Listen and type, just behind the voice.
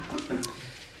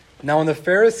Now when the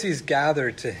Pharisees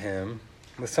gathered to him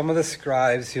with some of the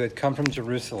scribes who had come from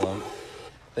Jerusalem,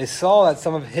 they saw that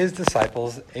some of his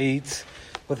disciples ate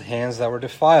with hands that were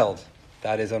defiled,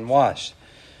 that is, unwashed.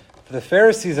 For the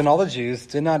Pharisees and all the Jews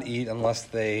did not eat unless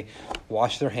they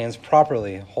washed their hands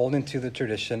properly, holding to the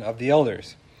tradition of the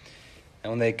elders.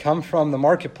 And when they come from the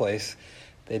marketplace,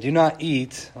 they do not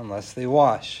eat unless they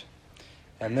wash.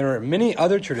 And there are many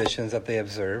other traditions that they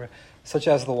observe, such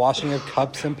as the washing of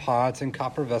cups and pots and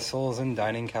copper vessels and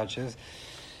dining couches.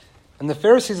 And the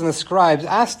Pharisees and the scribes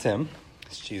asked him,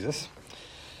 it's Jesus,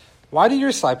 "Why do your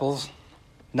disciples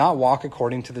not walk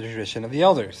according to the tradition of the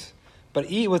elders, but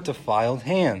eat with defiled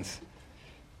hands?"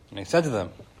 And he said to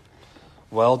them,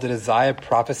 "Well, did Isaiah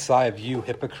prophesy of you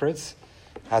hypocrites,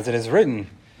 as it is written,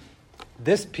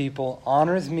 'This people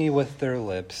honors me with their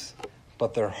lips,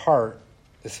 but their heart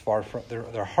is far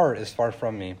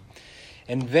from me.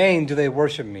 In vain do they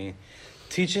worship me,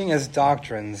 teaching as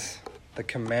doctrines the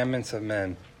commandments of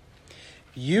men.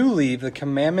 You leave the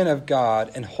commandment of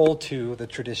God and hold to the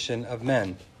tradition of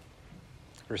men.'"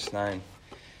 Verse 9.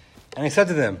 And he said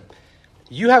to them,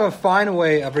 "You have a fine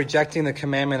way of rejecting the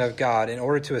commandment of God in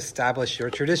order to establish your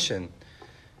tradition.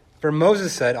 For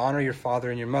Moses said, 'Honor your father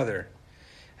and your mother,'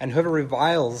 and whoever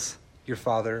reviles your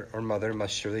father or mother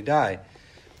must surely die.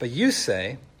 But you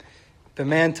say, if a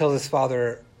man tells his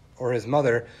father or his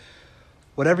mother,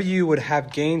 'Whatever you would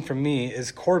have gained from me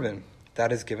is Corban,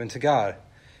 that is given to God,'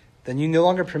 then you no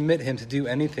longer permit him to do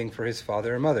anything for his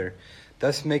father or mother,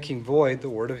 thus making void the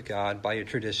word of God by your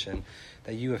tradition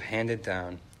that you have handed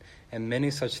down. And many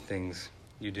such things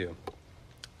you do."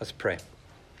 Let's pray.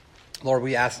 Lord,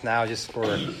 we ask now just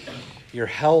for your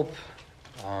help,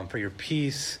 for your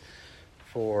peace,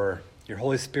 for your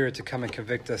Holy Spirit to come and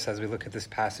convict us as we look at this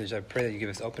passage. I pray that you give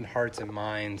us open hearts and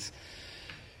minds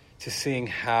to seeing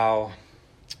how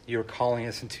you're calling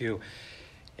us into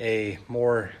a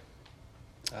more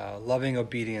loving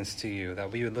obedience to you,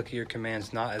 that we would look at your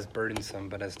commands not as burdensome,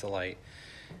 but as delight.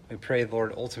 We pray,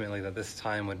 Lord, ultimately that this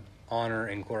time would honor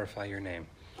and glorify your name.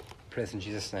 Pray this in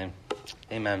Jesus' name.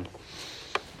 Amen.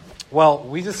 Well,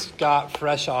 we just got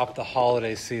fresh off the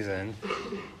holiday season.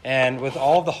 And with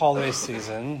all of the holiday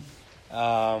season,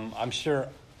 I'm sure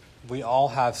we all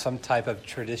have some type of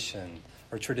tradition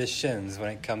or traditions when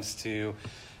it comes to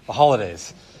the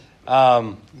holidays.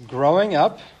 Growing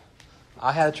up,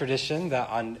 I had a tradition that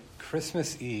on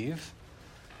Christmas Eve,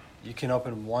 you can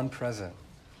open one present,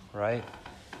 right?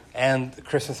 And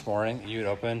Christmas morning, you would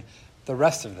open the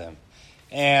rest of them.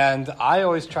 And I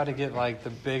always try to get like the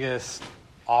biggest,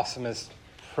 awesomest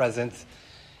present.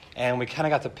 And we kind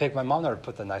of got to pick. My mom never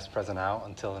put the nice present out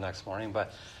until the next morning.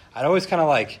 But I'd always kind of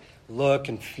like look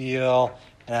and feel,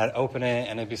 and I'd open it,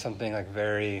 and it'd be something like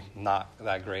very not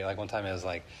that great. Like one time it was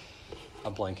like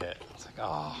a blanket. It's like,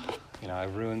 oh, I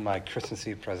ruined my Christmas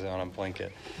Eve present on a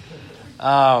blanket.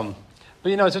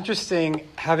 But it's interesting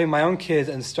having my own kids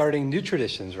and starting new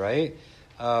traditions, right?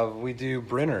 We do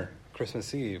Brinner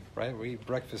Christmas Eve, right? We eat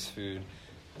breakfast food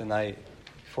the night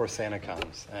before Santa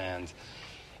comes. And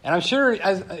I'm sure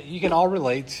as you can all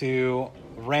relate to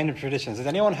random traditions. Does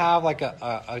anyone have like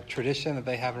a tradition that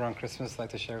they have around Christmas they'd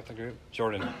like to share with the group?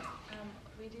 Jordan.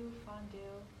 We do fondue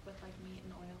with like meat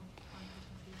and oil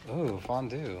on Christmas Eve. Ooh,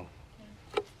 fondue.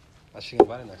 Yeah. I should get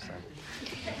invited next time.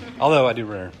 Although I do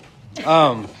Brinner.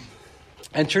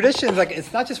 And traditions, like,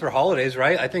 it's not just for holidays,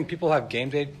 right? I think people have game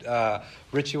day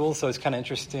rituals, so it's kind of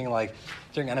interesting, like,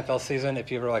 during NFL season,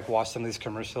 if you ever, like, watch some of these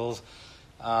commercials,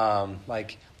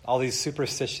 like, all these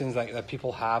superstitions that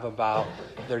people have about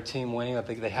their team winning, that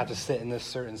they have to sit in this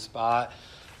certain spot.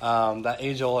 That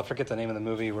age-old, I forget the name of the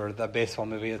movie, where that baseball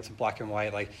movie, it's black and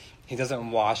white, like, he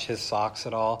doesn't wash his socks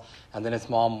at all, and then his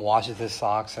mom washes his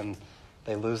socks, and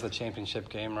they lose the championship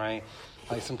game, right?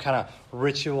 Like, some kind of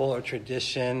ritual or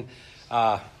tradition.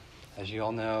 As you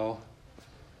all know,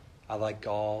 I like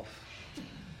golf.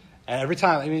 And every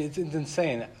time, it's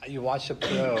insane. You watch a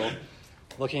pro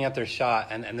looking at their shot,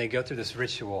 and they go through this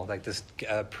ritual, like this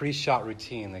pre-shot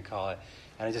routine, they call it.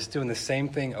 And they're just doing the same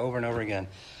thing over and over again.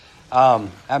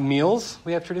 At meals,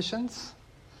 we have traditions.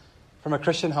 From a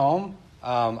Christian home,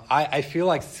 I feel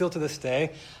like still to this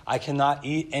day, I cannot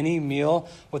eat any meal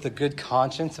with a good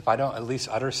conscience if I don't at least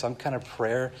utter some kind of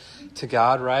prayer to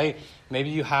God, right? Maybe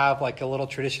you have like a little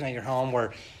tradition at your home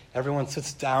where everyone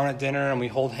sits down at dinner and we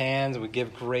hold hands and we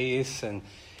give grace. And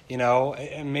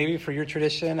maybe for your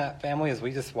tradition at family is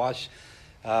we just watch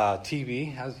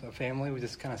TV as a family. We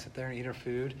just kind of sit there and eat our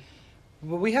food.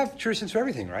 But we have traditions for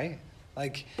everything, right?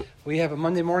 Like, we have a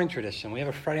Monday morning tradition. We have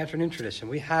a Friday afternoon tradition.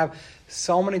 We have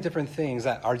so many different things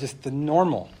that are just the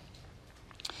normal.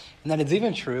 And that is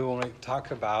even true when we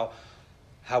talk about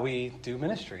how we do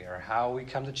ministry or how we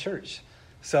come to church.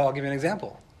 So I'll give you an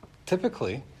example.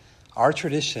 Typically, our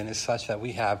tradition is such that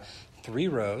we have 3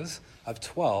 rows of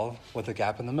 12 with a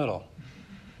gap in the middle,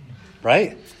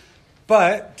 right?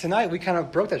 But tonight we kind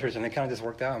of broke that tradition. It kind of just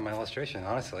worked out in my illustration,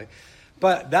 honestly.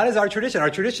 But that is our tradition. Our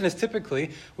tradition is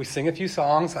typically we sing a few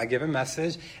songs, I give a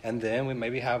message, and then we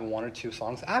maybe have 1 or 2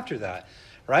 songs after that,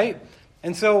 right?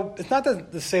 And so it's not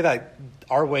to say that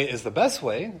our way is the best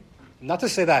way. Not to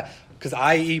say that because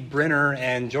I eat Brenner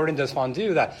and Jordan does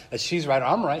fondue that she's right or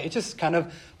I'm right. It's just kind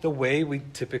of the way we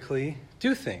typically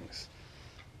do things.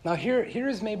 Now here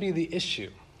is maybe the issue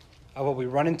of what we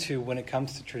run into when it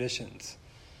comes to traditions.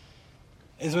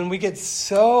 Is when we get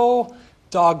so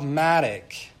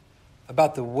dogmatic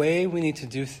about the way we need to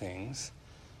do things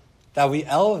that we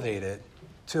elevate it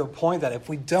to a point that if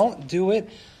we don't do it,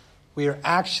 we are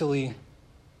actually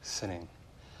sinning.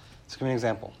 Let's give me an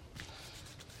example.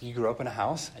 You grew up in a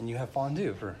house and you have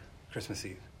fondue for Christmas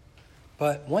Eve.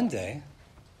 But one day,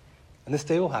 and this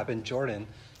day will happen, Jordan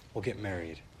will get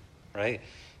married, right?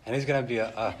 And he's going to be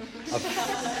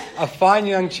a fine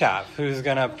young chap who's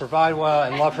going to provide well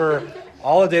and love her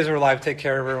all the days of her life, take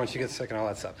care of her when she gets sick and all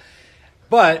that stuff.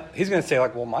 But he's going to say,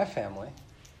 like, well, my family,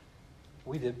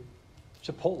 we did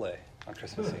Chipotle on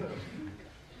Christmas Eve.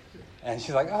 And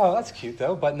she's like, oh, that's cute,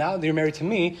 though. But now that you're married to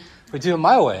me, we do it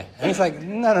my way. And he's like,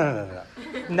 no.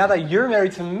 Now that you're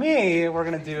married to me, we're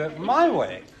going to do it my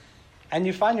way. And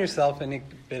you find yourself in a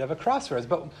bit of a crossroads.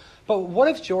 But what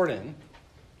if Jordan,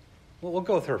 we'll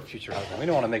go with her future husband. We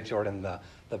don't want to make Jordan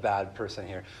the bad person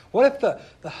here. What if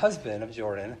the husband of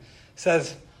Jordan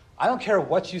says, I don't care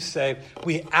what you say.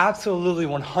 We absolutely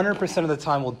 100% of the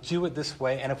time will do it this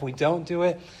way. And if we don't do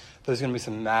it, there's going to be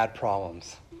some mad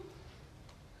problems.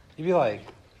 You'd be like,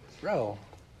 bro,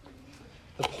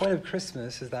 the point of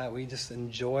Christmas is that we just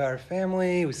enjoy our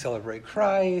family. We celebrate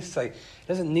Christ. Like, it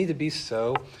doesn't need to be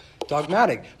so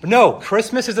dogmatic. But no,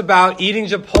 Christmas is about eating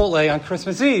Chipotle on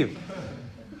Christmas Eve.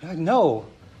 You're like, no,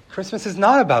 Christmas is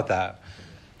not about that.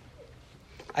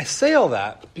 I say all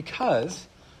that because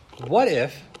what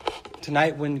if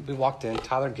tonight when we walked in,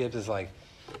 Tyler Gibbs is like,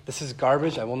 this is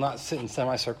garbage. I will not sit in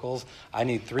semicircles. I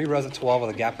need 3 rows of 12 with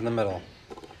a gap in the middle.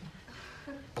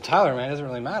 Well, Tyler, man, it doesn't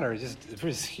really matter. It's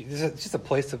just a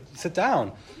place to sit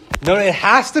down. No, it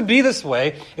has to be this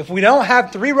way. If we don't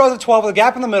have 3 rows of 12 with a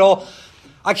gap in the middle,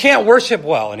 I can't worship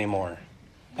well anymore.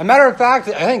 As a matter of fact,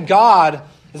 I think God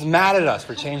is mad at us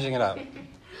for changing it up.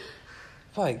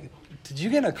 Like, did you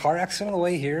get in a car accident on the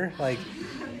way here? Like,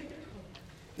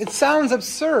 it sounds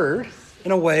absurd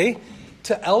in a way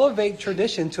to elevate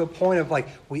tradition to a point of like,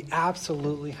 we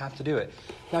absolutely have to do it.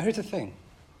 Now, here's the thing.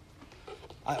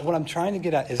 What I'm trying to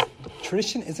get at is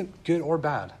tradition isn't good or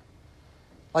bad.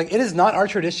 Like, it is not our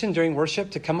tradition during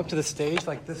worship to come up to the stage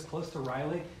like this close to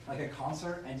Riley, like a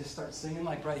concert, and just start singing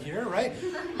like right here, right?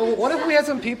 But what if we had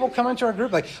some people come into our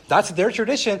group, like, that's their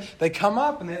tradition. They come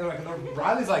up, and they're like,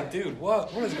 Riley's like, dude,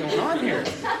 what is going on here?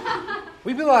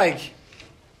 We'd be like,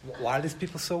 why are these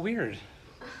people so weird?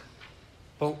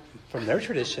 But from their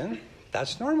tradition,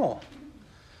 that's normal,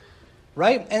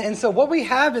 right? And so what we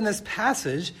have in this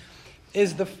passage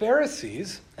is the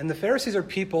Pharisees, and the Pharisees are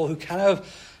people who kind of,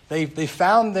 they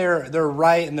found their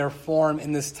right and their form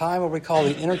in this time what we call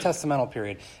the intertestamental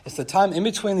period. It's the time in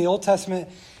between the Old Testament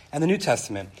and the New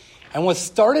Testament. And what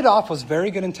started off was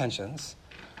very good intentions,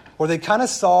 where they kind of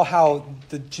saw how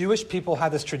the Jewish people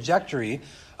had this trajectory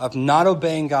of not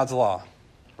obeying God's law,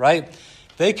 right?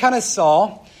 They kind of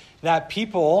saw that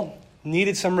people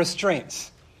needed some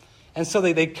restraints. And so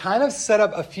they kind of set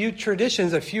up a few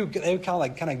traditions, they would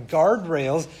kind of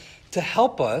guardrails to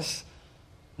help us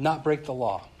not break the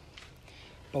law.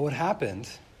 But what happened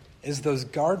is those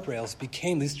guardrails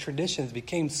these traditions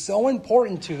became so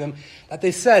important to them that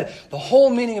they said, the whole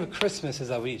meaning of Christmas is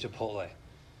that we eat Chipotle.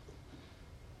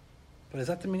 But is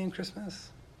that the meaning of Christmas?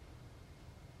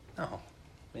 No.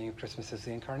 The meaning of Christmas is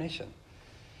the incarnation.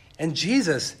 And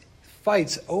Jesus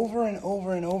fights over and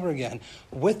over and over again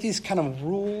with these kind of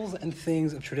rules and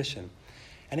things of tradition.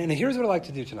 And here's what I'd like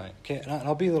to do tonight. Okay, and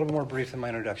I'll be a little more brief in my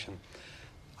introduction.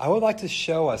 I would like to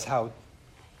show us how,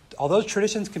 although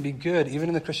traditions can be good, even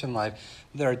in the Christian life,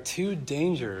 there are 2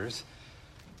 dangers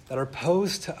that are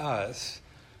posed to us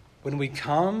when we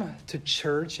come to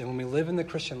church and when we live in the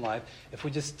Christian life, if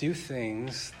we just do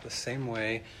things the same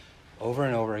way over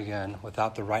and over again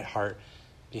without the right heart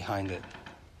behind it.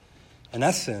 In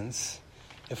essence,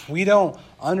 if we don't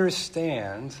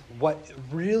understand what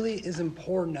really is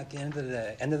important at the end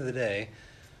of the day,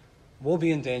 we'll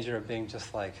be in danger of being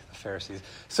just like the Pharisees.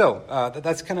 So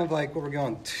that's kind of like what we're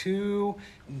going. 2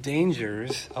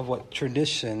 dangers of what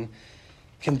tradition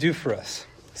can do for us.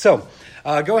 So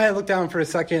go ahead and look down for a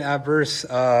second at verse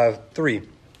 3.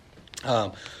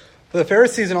 For the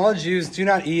Pharisees and all the Jews do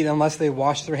not eat unless they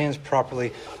wash their hands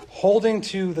properly, holding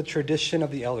to the tradition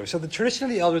of the elders. So the tradition of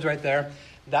the elders right there,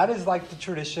 that is like the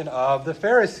tradition of the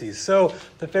Pharisees. So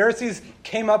the Pharisees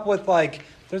came up with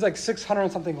there's 600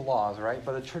 and something laws, right?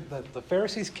 But the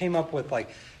Pharisees came up with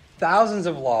thousands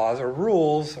of laws or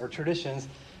rules or traditions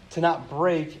to not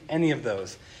break any of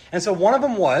those. And so one of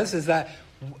them is that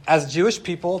as Jewish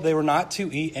people, they were not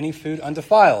to eat any food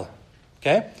undefiled.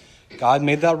 Okay? God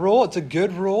made that rule. It's a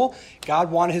good rule.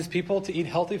 God wanted his people to eat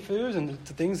healthy foods and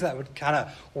things that would kind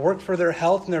of work for their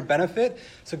health and their benefit.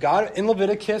 So God, in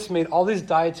Leviticus, made all these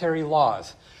dietary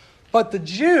laws. But the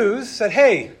Jews said,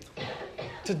 hey,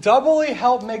 to doubly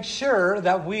help make sure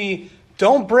that we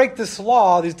don't break this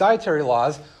law, these dietary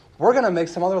laws, we're going to make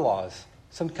some other laws,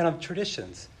 some kind of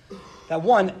traditions. That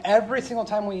one, every single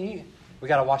time we eat, we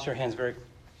got to wash our hands very,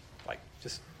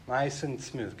 just nice and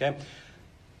smooth, okay?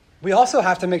 We also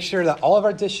have to make sure that all of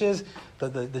our dishes,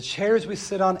 the chairs we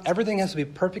sit on, everything has to be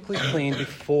perfectly clean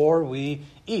before we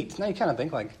eat. Now you kind of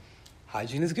think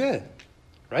hygiene is good,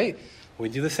 right? We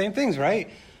do the same things, right?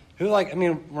 We're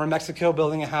in Mexico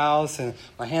building a house and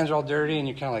my hands are all dirty and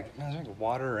you're kind of man, is there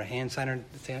water or a hand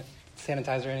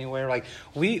sanitizer anywhere?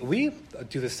 We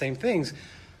do the same things.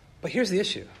 But here's the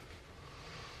issue.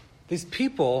 These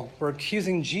people were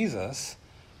accusing Jesus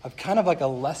of kind of a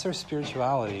lesser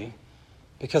spirituality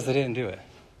because they didn't do it.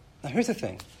 Now, here's the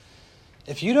thing.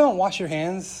 If you don't wash your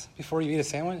hands before you eat a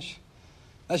sandwich,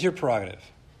 that's your prerogative.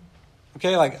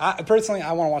 Okay, I personally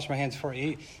want to wash my hands before I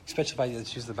eat, especially if I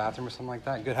just use the bathroom or something like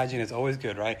that. Good hygiene is always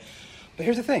good, right? But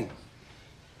here's the thing.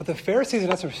 What the Pharisees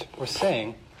and us were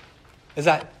saying is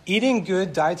that eating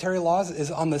good dietary laws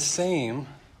is on the same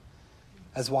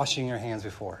as washing your hands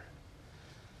before.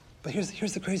 But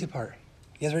here's the crazy part.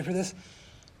 You guys ready for this?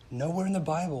 Nowhere in the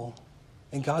Bible,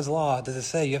 in God's law, does it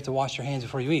say you have to wash your hands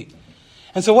before you eat.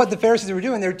 And so what the Pharisees were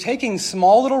doing, they're taking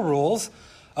small little rules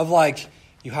of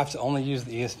you have to only use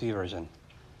the ESV version.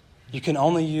 You can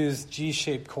only use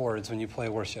G-shaped chords when you play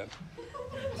worship.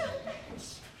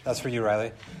 That's for you,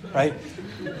 Riley, right?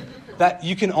 That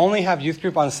you can only have youth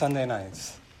group on Sunday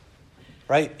nights,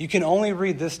 right? You can only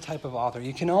read this type of author.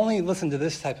 You can only listen to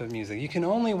this type of music. You can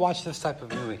only watch this type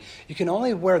of movie. You can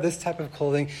only wear this type of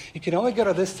clothing. You can only go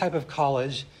to this type of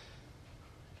college.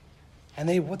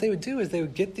 And what they would do is they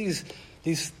would get these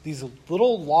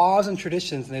little laws and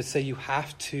traditions, and they'd say you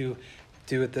have to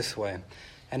do it this way.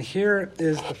 And here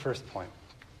is the first point.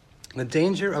 The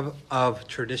danger of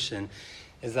tradition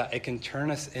is that it can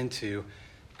turn us into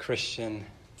Christian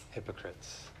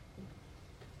hypocrites.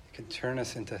 It can turn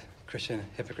us into Christian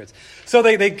hypocrites. So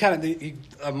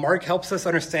Mark helps us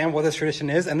understand what this tradition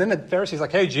is, and then the Pharisee's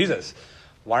hey, Jesus,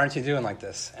 why aren't you doing like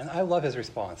this? And I love his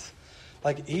response.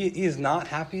 He is not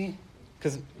happy,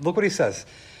 because look what he says.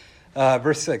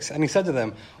 Verse 6, and he said to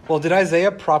them, well, did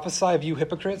Isaiah prophesy of you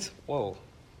hypocrites? Whoa.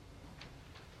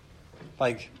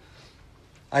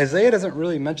 Isaiah doesn't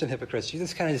really mention hypocrites.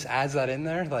 Jesus kind of just adds that in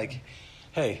there.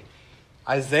 Hey,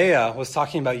 Isaiah was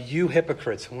talking about you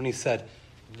hypocrites when he said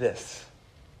this.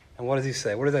 And what does he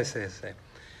say? What does Isaiah say?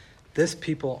 This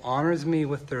people honors me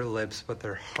with their lips, but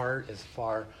their heart is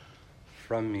far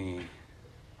from me.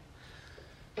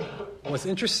 What's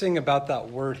interesting about that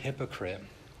word hypocrite,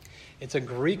 it's a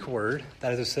Greek word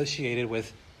that is associated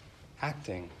with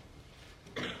acting.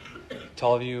 To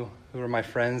all of you who are my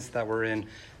friends that were in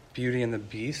Beauty and the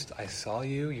Beast, I saw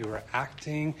you. You were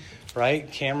acting,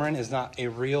 right? Cameron is not a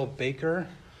real baker,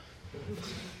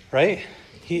 right?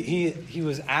 He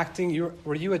was acting.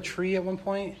 Were you a tree at one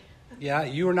point? Yeah,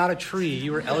 you were not a tree.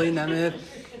 You were Ellie Nemeth.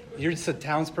 You're just a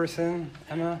townsperson,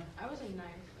 Emma. I was a knife,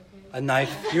 okay? A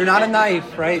knife. You're not a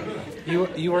knife, right?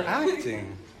 You were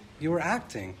acting. You were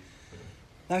acting.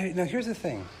 Now here's the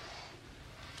thing.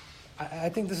 I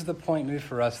think this is the point maybe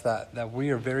for us that we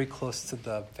are very close to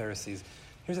the Pharisees.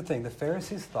 Here's the thing. The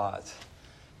Pharisees thought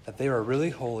that they were really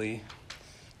holy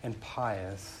and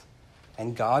pious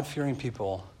and God-fearing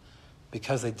people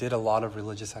because they did a lot of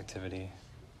religious activity.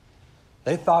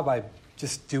 They thought by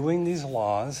just doing these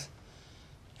laws,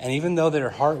 and even though their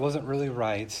heart wasn't really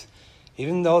right,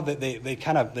 even though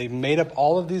they made up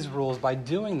all of these rules, by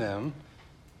doing them,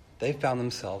 they found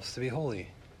themselves to be holy.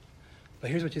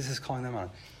 But here's what Jesus is calling them on.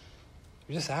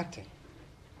 You're just acting.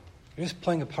 You're just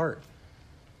playing a part.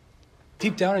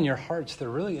 Deep down in your hearts, there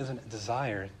really isn't a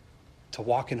desire to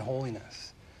walk in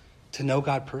holiness, to know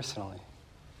God personally.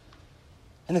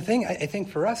 And the thing, I think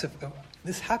for us, if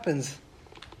this happens,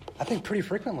 I think pretty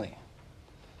frequently.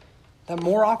 That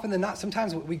more often than not,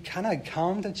 sometimes we kind of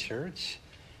come to church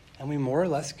and we more or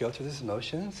less go through these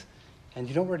motions. And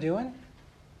you know what we're doing?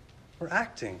 We're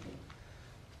acting.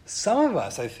 Some of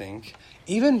us, I think,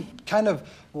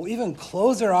 will even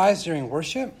close our eyes during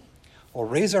worship or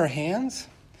raise our hands.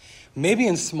 Maybe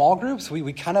in small groups,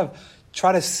 we kind of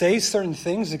try to say certain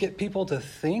things to get people to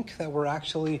think that we're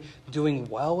actually doing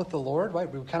well with the Lord, right?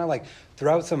 We kind of like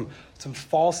throw out some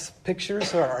false pictures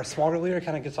so our small group leader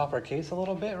kind of gets off our case a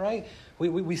little bit, right?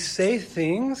 We say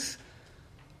things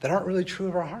that aren't really true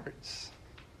of our hearts.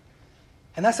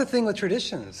 And that's the thing with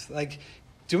traditions. Like,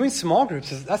 doing small groups,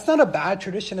 that's not a bad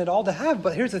tradition at all to have,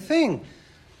 but here's the thing.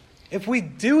 If we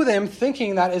do them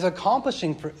thinking that is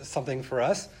accomplishing something for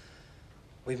us,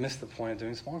 we've missed the point of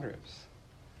doing small groups.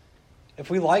 If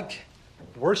we like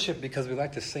worship because we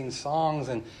like to sing songs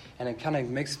and it kind of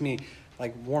makes me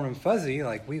like warm and fuzzy,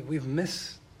 like we've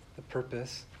missed the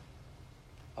purpose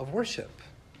of worship.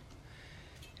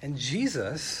 And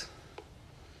Jesus,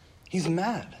 he's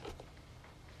mad. Do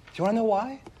you want to know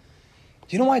why?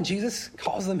 Do you know why Jesus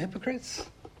calls them hypocrites?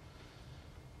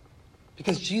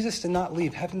 Because Jesus did not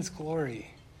leave heaven's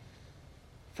glory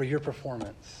for your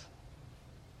performance.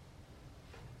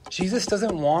 Jesus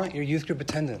doesn't want your youth group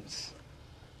attendance.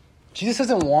 Jesus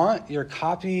doesn't want your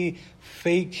copy,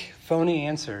 fake, phony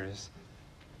answers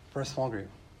for a small group.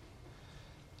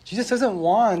 Jesus doesn't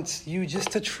want you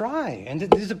just to try and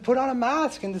to put on a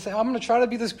mask and to say, I'm going to try to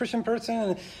be this Christian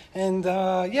person. And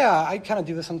I kind of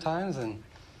do this sometimes. And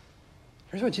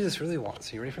here's what Jesus really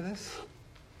wants. Are you ready for this?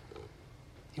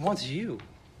 He wants you.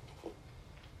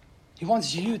 He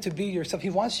wants you to be yourself. He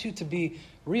wants you to be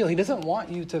real. He doesn't want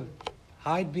you to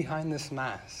hide behind this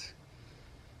mask.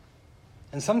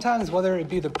 And sometimes, whether it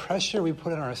be the pressure we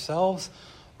put on ourselves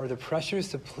or the pressures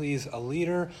to please a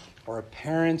leader or a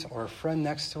parent or a friend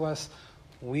next to us,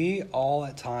 we all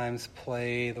at times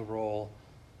play the role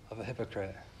of a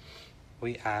hypocrite.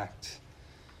 We act.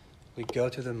 We go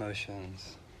through the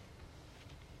motions.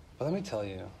 But let me tell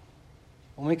you,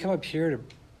 when we come up here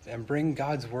and bring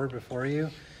God's word before you,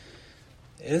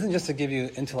 it isn't just to give you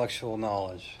intellectual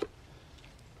knowledge.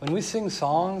 When we sing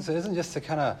songs, it isn't just to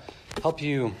kind of help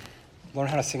you learn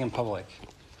how to sing in public.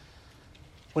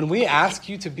 When we ask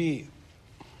you to be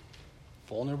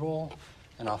vulnerable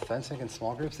and authentic in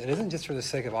small groups, it isn't just for the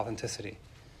sake of authenticity.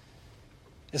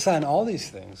 It's that in all these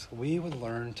things, we would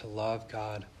learn to love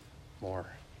God more.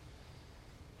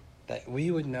 That we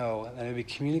would know, and it would be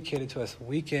communicated to us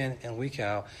week in and week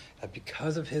out, that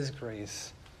because of his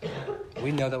grace,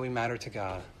 we know that we matter to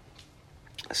God.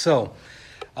 So,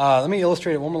 let me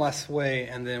illustrate it one more last way,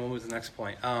 and then we'll move to the next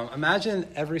point. Imagine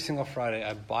every single Friday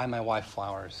I buy my wife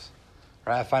flowers.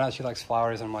 Right? I find out she likes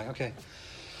flowers, and I'm like, okay,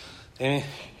 Amy, here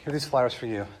are these flowers for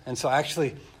you. And so I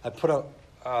put out,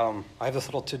 I have this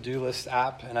little to-do list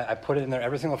app, and I put it in there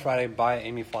every single Friday, buy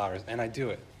Amy flowers, and I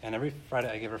do it. And every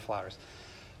Friday I give her flowers.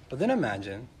 But then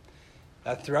imagine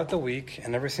that throughout the week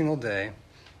and every single day,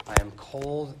 I am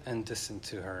cold and distant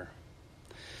to her.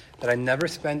 That I never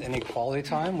spend any quality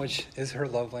time, which is her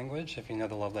love language, if you know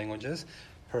the love languages.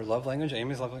 Her love language,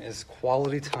 Amy's love language, is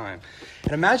quality time.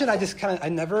 And imagine I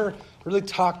never really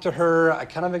talk to her. I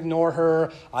kind of ignore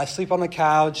her. I sleep on the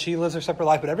couch. She lives her separate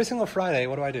life. But every single Friday,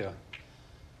 what do? I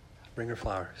bring her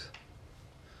flowers.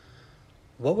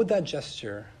 What would that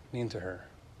gesture mean to her?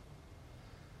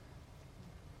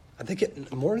 I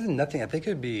think more than nothing, I think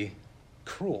it would be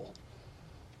cruel.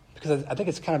 Because I think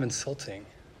it's kind of insulting.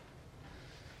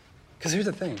 Because here's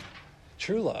the thing.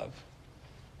 True love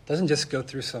doesn't just go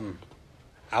through some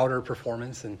outer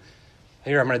performance and,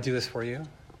 here, I'm going to do this for you.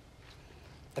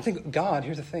 I think God,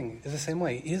 here's the thing, is the same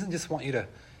way. He doesn't just want you to,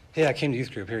 hey, I came to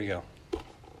youth group, here you go.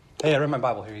 Hey, I read my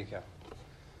Bible, here you go.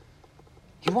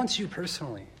 He wants you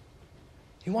personally.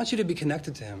 He wants you to be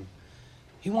connected to him.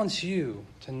 He wants you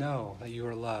to know that you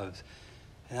are loved.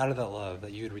 And out of that love,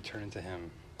 that you would return to him.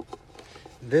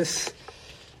 This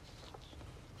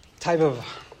type of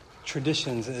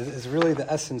traditions is really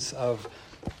the essence of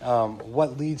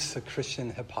what leads to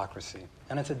Christian hypocrisy.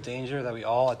 And it's a danger that we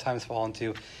all at times fall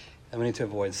into and we need to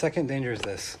avoid. Second danger is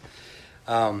this.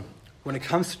 When it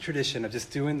comes to tradition of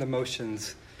just doing the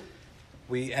motions,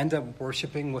 we end up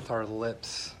worshiping with our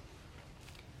lips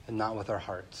and not with our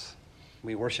hearts.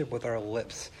 We worship with our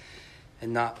lips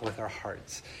and not with our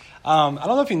hearts. I don't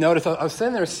know if you noticed, I was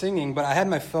sitting there singing, but I had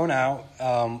my phone out,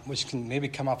 which can maybe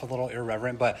come off a little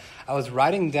irreverent, but I was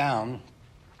writing down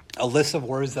a list of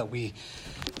words that we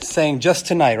sang just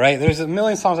tonight, right? There's a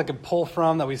million songs I could pull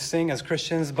from that we sing as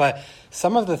Christians, but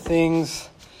some of the things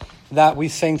that we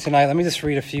sang tonight, let me just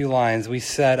read a few lines. We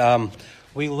said,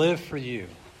 we live for you,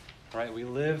 right? We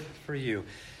live for you.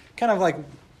 Kind of like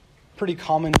pretty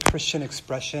common Christian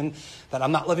expression, that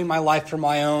I'm not living my life for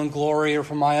my own glory or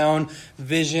for my own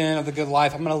vision of the good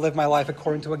life. I'm going to live my life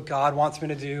according to what God wants me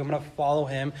to do. I'm going to follow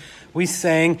him. We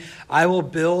sang, I will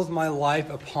build my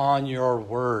life upon your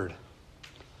word.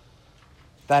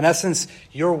 That in essence,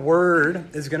 your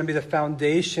word is going to be the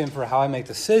foundation for how I make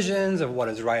decisions, of what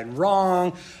is right and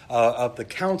wrong, of the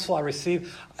counsel I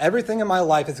receive. Everything in my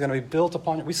life is going to be built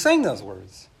upon it. We sang those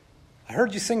words. I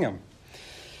heard you sing them.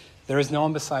 There is no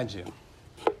one beside you.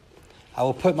 I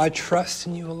will put my trust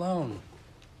in you alone.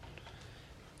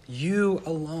 You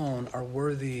alone are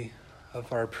worthy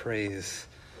of our praise.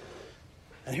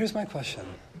 And here's my question.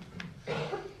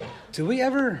 Do we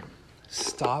ever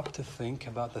stop to think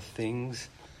about the things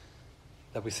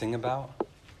that we sing about?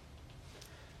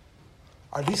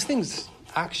 Are these things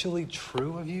actually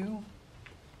true of you?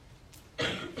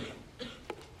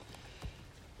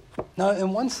 Now,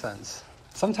 in one sense,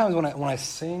 sometimes when I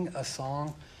sing a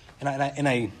song and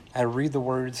I read the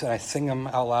words and I sing them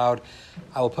out loud,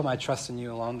 I will put my trust in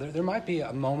you alone. There might be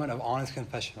a moment of honest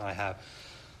confession that I have.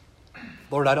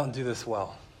 Lord, I don't do this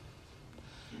well.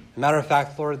 As a matter of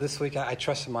fact, Lord, this week I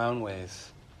trust in my own ways.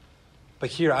 But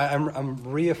here, I'm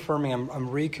reaffirming, I'm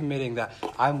recommitting that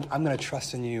I'm going to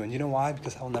trust in you. And you know why?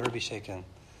 Because I will never be shaken.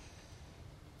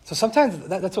 So sometimes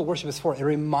that's what worship is for. It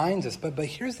reminds us. But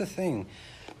here's the thing.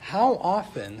 How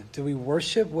often do we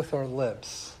worship with our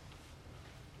lips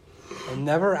and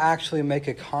never actually make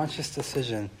a conscious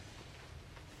decision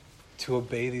to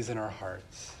obey these in our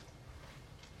hearts?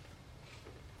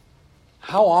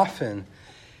 How often,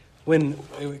 when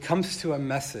it comes to a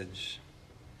message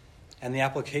and the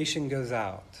application goes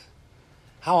out,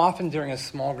 how often during a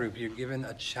small group you're given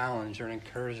a challenge or an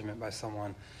encouragement by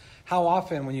someone? How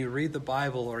often when you read the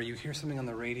Bible or you hear something on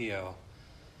the radio,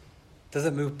 does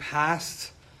it move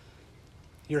past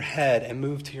your head and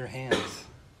move to your hands?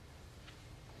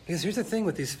 Because here's the thing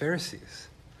with these Pharisees.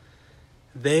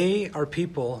 They are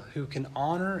people who can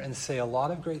honor and say a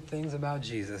lot of great things about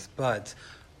Jesus, but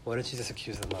what did Jesus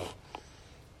accuse them of?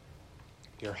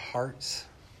 Your hearts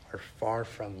are far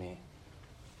from me.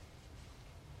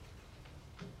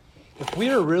 If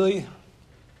we are really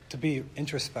to be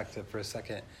introspective for a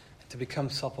second, to become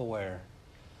self-aware,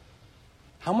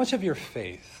 how much of your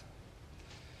faith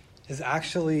is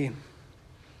actually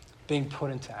being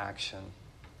put into action?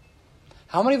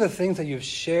 How many of the things that you've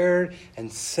shared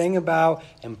and sang about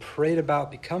and prayed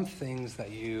about become things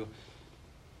that you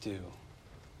do?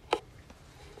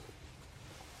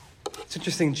 It's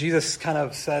interesting. Jesus kind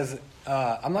of says,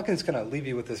 I'm not just going to leave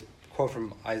you with this quote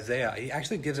from Isaiah. He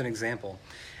actually gives an example.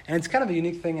 And it's kind of a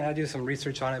unique thing, and I do some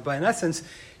research on it. But in essence,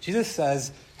 Jesus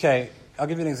says, okay, I'll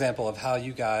give you an example of how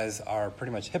you guys are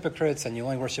pretty much hypocrites and you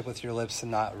only worship with your lips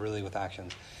and not really with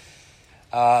actions.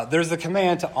 There's the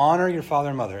command to honor your father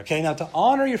and mother. Okay, now to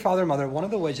honor your father and mother, one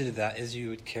of the ways you do that is you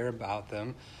would care about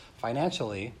them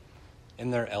financially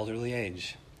in their elderly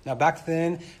age. Now back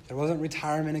then, there wasn't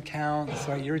retirement accounts,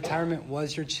 right? Your retirement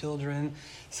was your children.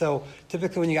 So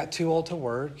typically when you got too old to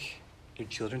work, your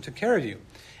children took care of you.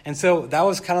 And so that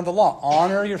was kind of the law.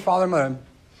 Honor your father and mother.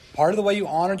 Part of the way you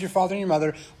honored your father and your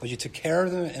mother was you took care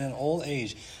of them in an old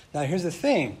age. Now here's the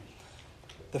thing.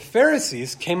 The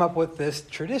Pharisees came up with this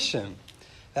tradition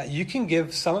that you can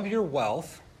give some of your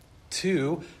wealth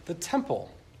to the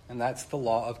temple. And that's the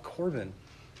law of Corban,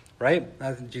 right?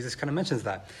 Jesus kind of mentions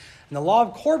that. And the law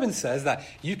of Corban says that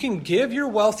you can give your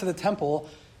wealth to the temple,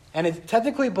 and it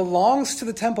technically belongs to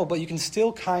the temple, but you can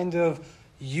still kind of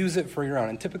use it for your own.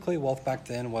 And typically wealth back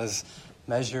then was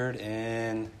measured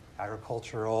in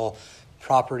agricultural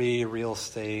property, real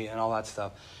estate, and all that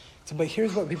stuff. So, but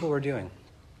here's what people were doing.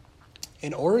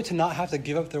 In order to not have to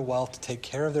give up their wealth to take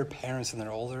care of their parents in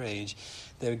their older age,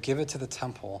 they would give it to the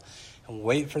temple and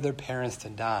wait for their parents to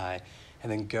die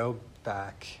and then go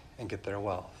back and get their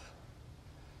wealth.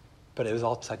 But it was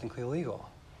all technically illegal.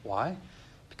 Why?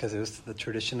 Because it was the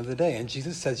tradition of the day. And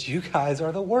Jesus says, you guys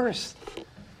are the worst.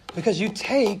 Because you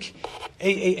take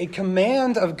a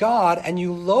command of God and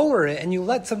you lower it and you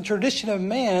let some tradition of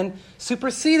man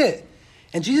supersede it.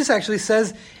 And Jesus actually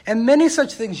says, and many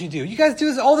such things you do. You guys do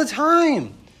this all the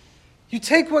time. You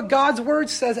take what God's word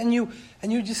says and you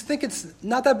just think it's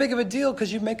not that big of a deal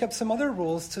because you make up some other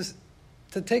rules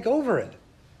to take over it.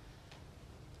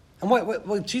 And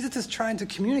what Jesus is trying to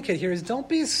communicate here is don't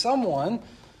be someone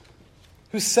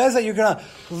who says that you're going to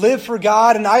live for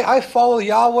God and I follow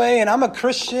Yahweh and I'm a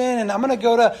Christian and I'm going to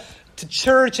go to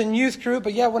church and youth group.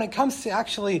 But yeah, when it comes to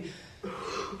actually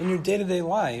in your day-to-day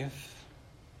life,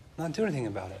 not do anything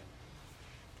about it.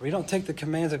 Or you don't take the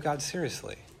commands of God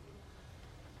seriously.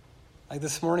 Like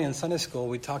this morning in Sunday school,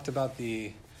 we talked about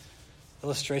the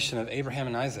illustration of Abraham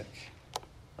and Isaac,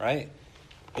 right?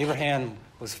 Abraham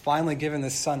was finally given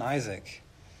this son, Isaac.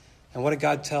 And what did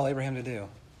God tell Abraham to do?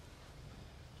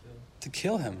 To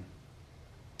kill him.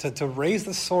 To raise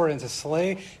the sword and to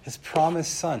slay his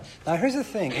promised son. Now here's the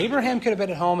thing. Abraham could have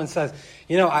been at home and says,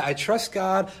 I trust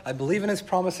God. I believe in his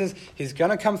promises. He's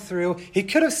going to come through. He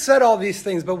could have said all these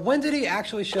things, but when did he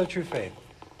actually show true faith?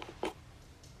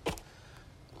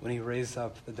 When he raised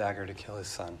up the dagger to kill his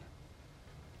son.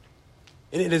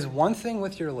 It is one thing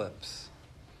with your lips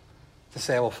to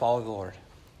say, I will follow the Lord.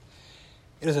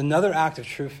 It is another act of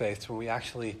true faith when we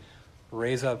actually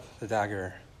raise up the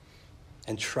dagger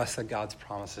and trust that God's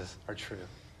promises are true.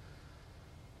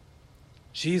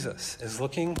 Jesus is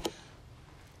looking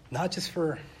not just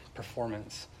for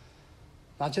performance,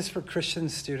 not just for Christian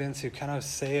students who kind of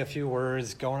say a few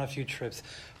words, go on a few trips,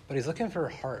 but he's looking for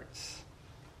hearts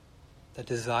that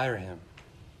desire him,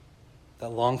 that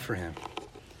long for him.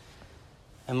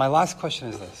 And my last question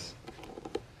is this.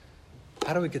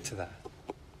 How do we get to that?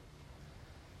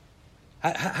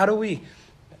 How do we,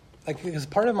 because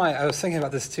part of I was thinking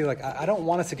about this too, I don't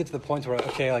want us to get to the point where,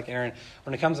 okay, like Aaron,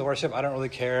 when it comes to worship, I don't really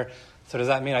care. So does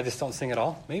that mean I just don't sing at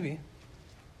all? Maybe.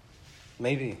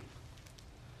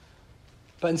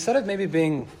 But instead of maybe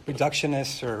being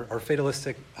reductionist or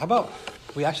fatalistic, how about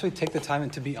we actually take the time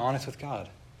to be honest with God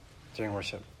during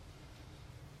worship?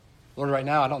 Lord, right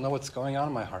now, I don't know what's going on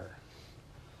in my heart.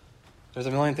 There's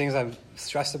a million things I'm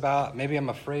stressed about. Maybe I'm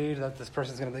afraid that this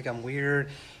person's going to think I'm weird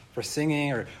for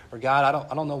singing, or God,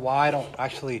 I don't know why I don't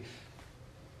actually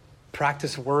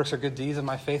practice works or good deeds of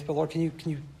my faith. But Lord, can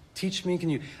you teach me? Can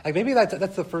you maybe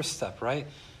that's the first step, right?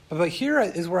 But here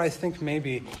is where I think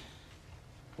maybe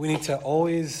we need to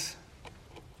always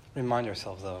remind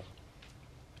ourselves of.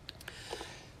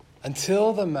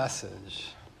 Until the message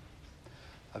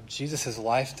of Jesus'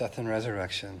 life, death, and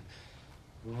resurrection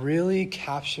really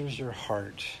captures your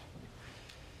heart,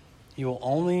 you will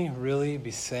only really be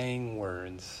saying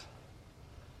words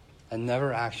and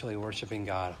never actually worshiping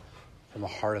God from a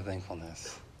heart of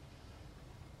thankfulness.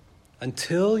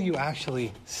 Until you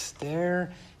actually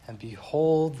stare and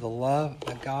behold the love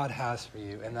that God has for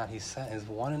you and that he sent his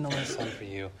one and only Son for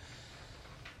you,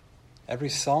 every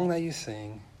song that you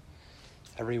sing,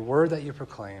 every word that you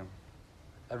proclaim,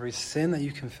 every sin that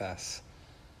you confess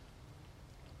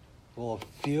will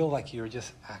feel like you're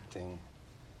just acting.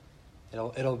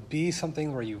 It'll be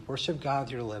something where you worship God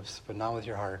with your lips, but not with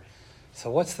your heart. So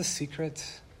what's the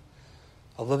secret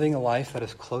of living a life that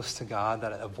is close to God,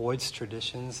 that avoids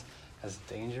traditions as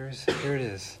dangers? Here it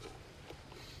is.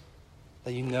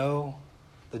 That you know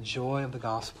the joy of the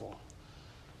gospel.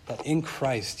 That in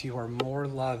Christ you are more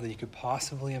loved than you could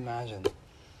possibly imagine.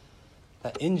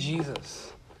 That in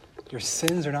Jesus your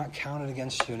sins are not counted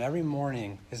against you, and every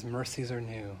morning his mercies are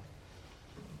new.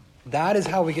 That is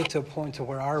how we get to a point to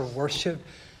where our worship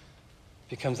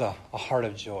becomes a heart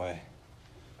of joy.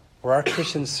 Where our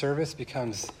Christian service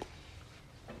becomes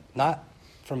not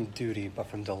from duty, but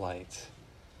from delight.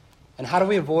 And how do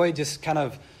we avoid just kind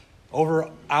of over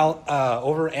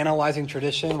analyzing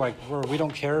tradition, like where we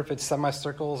don't care if it's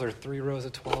semicircles or 3 rows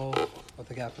of 12 with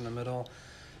a gap in the middle,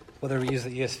 whether we use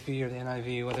the ESV or the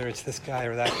NIV, whether it's this guy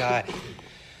or that guy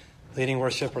leading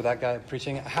worship or that guy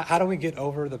preaching. How do we get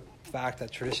over the fact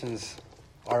that traditions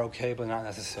are okay but not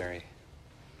necessary?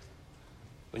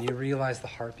 When you realize the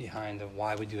heart behind of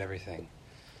why we do everything.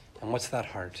 And what's that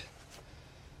heart?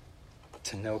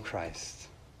 To know Christ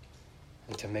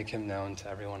and to make him known to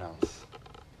everyone else.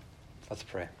 Let's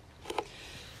pray.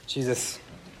 Jesus,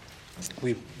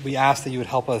 we ask that you would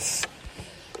help us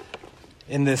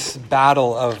in this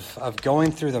battle of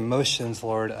going through the motions,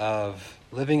 Lord, of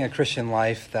living a Christian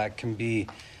life that can be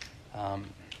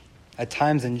at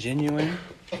times ingenuine.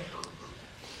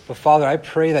 But Father, I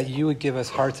pray that you would give us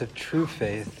hearts of true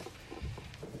faith,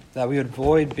 that we would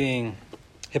avoid being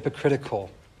hypocritical,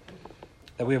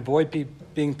 that we avoid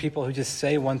being people who just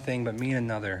say one thing but mean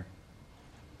another.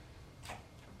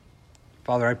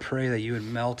 Father, I pray that you would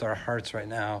melt our hearts right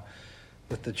now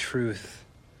with the truth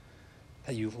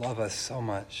that you love us so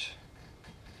much,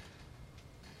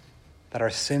 that our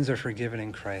sins are forgiven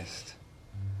in Christ,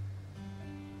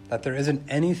 that there isn't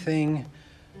anything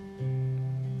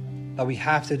that we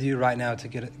have to do right now to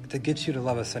get you to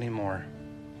love us anymore.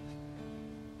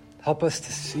 Help us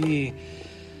to see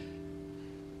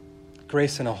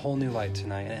grace in a whole new light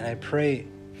tonight. And I pray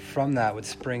from that would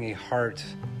spring a heart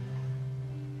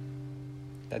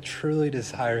that truly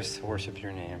desires to worship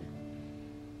your name.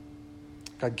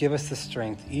 God, give us the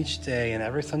strength each day and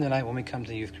every Sunday night when we come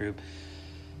to youth group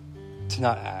to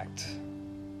not act,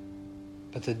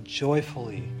 but to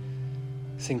joyfully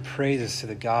sing praises to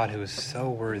the God who is so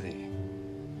worthy.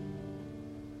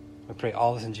 We pray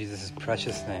all this in Jesus'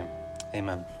 precious name.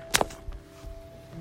 Amen.